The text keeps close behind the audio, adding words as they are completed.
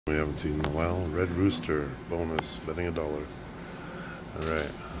We haven't seen in a while. Red Rooster bonus, betting $1.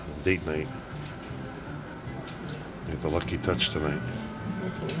 Alright, date night. We have the lucky touch tonight.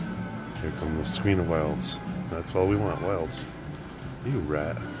 Here come the screen of wilds. That's all we want, wilds. You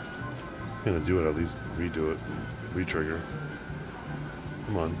rat. I'm gonna do it, at least redo it. Re-trigger.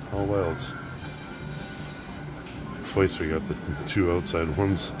 Come on, all wilds. Twice we got the two outside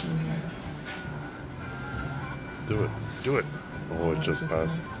ones. Do it. Do it. Oh, it just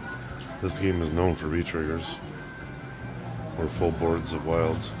passed. This game is known for re-triggers. Or full boards of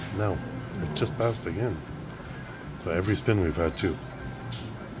wilds. No, it just passed again. So every spin we've had two.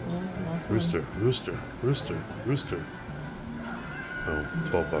 Rooster, rooster, rooster, rooster. Oh,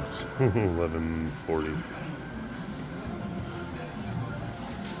 $12. $11.40.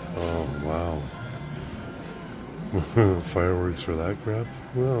 Oh, wow. Fireworks for that crap?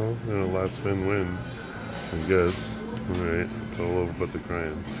 Well, last spin win, I guess. Alright, it's all over but the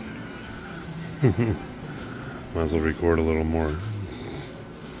crying. Might as well record a little more.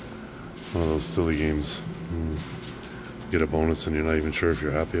 One of those silly games. Get a bonus and you're not even sure if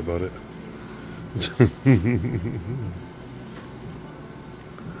you're happy about it.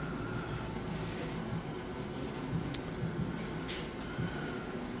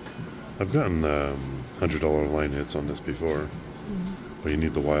 I've gotten $100 line hits on this before, but you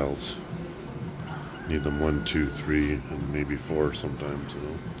need the wilds. You need them 1, 2, 3, and maybe 4 sometimes, you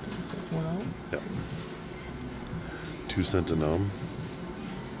know. Yeah. 2 cent a nom.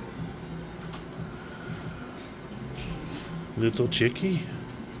 Little chickie.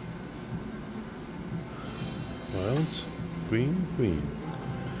 Wilds. Queen, queen.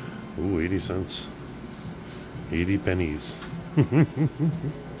 Ooh, 80 cents. 80 pennies. Rather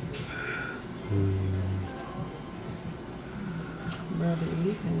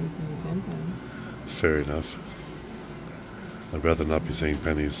 80 pennies than 10 pennies. Fair enough. I'd rather not be saying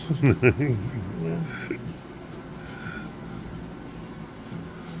pennies. Yeah.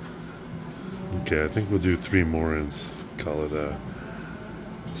 Okay, I think we'll do 3 more and call it a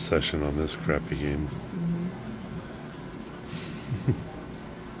session on this crappy game.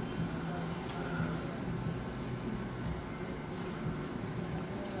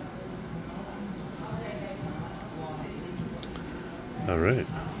 All right.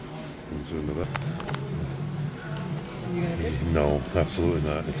 Let's into that. You gonna pick? No, absolutely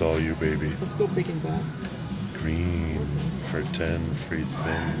not. It's all you, baby. Let's go big and bad. Green for 10 free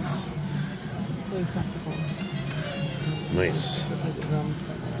spins. Play saxophone. Nice. Play the drums,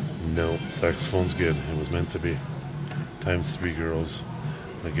 but whatever. No, saxophone's good. It was meant to be. Times 3 girls.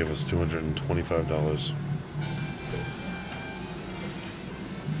 They give us $225.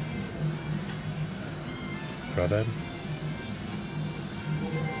 Crawdad?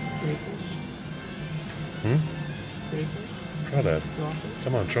 Pretty fish. Pretty fish. Crawdad. Go off it.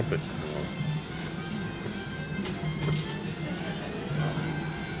 Come on, trumpet.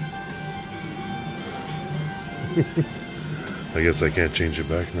 I guess I can't change it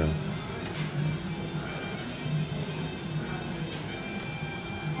back now.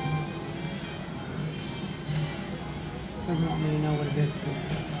 Doesn't want me to know what it is.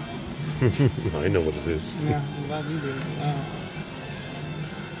 I know what it is. Yeah, I'm glad you do.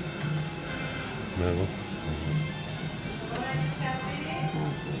 No.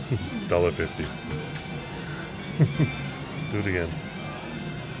 $1.50. Do it again.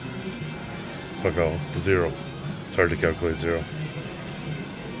 Fuck all. 0. It's hard to calculate 0.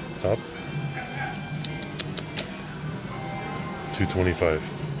 Top. 225.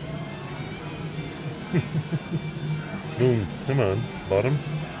 Boom. Come on. Bottom.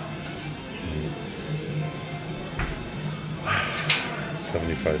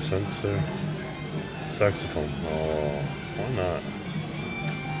 75 cents there. Saxophone. Oh, why not?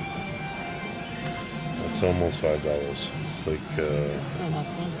 That's almost $5. It's like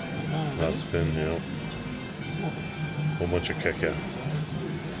last spin, yeah. Whole bunch of keka.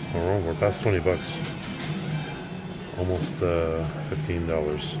 Oh, we're past $20. Almost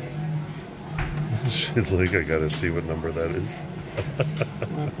 $15. She's like, I gotta see what number that is.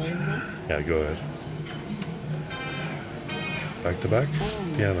 Yeah, go ahead. Back to back?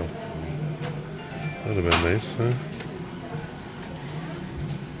 Piano. That'd have been nice, huh?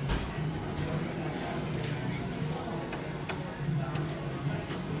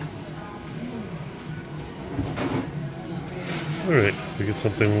 Alright, if we get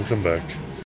something, we'll come back.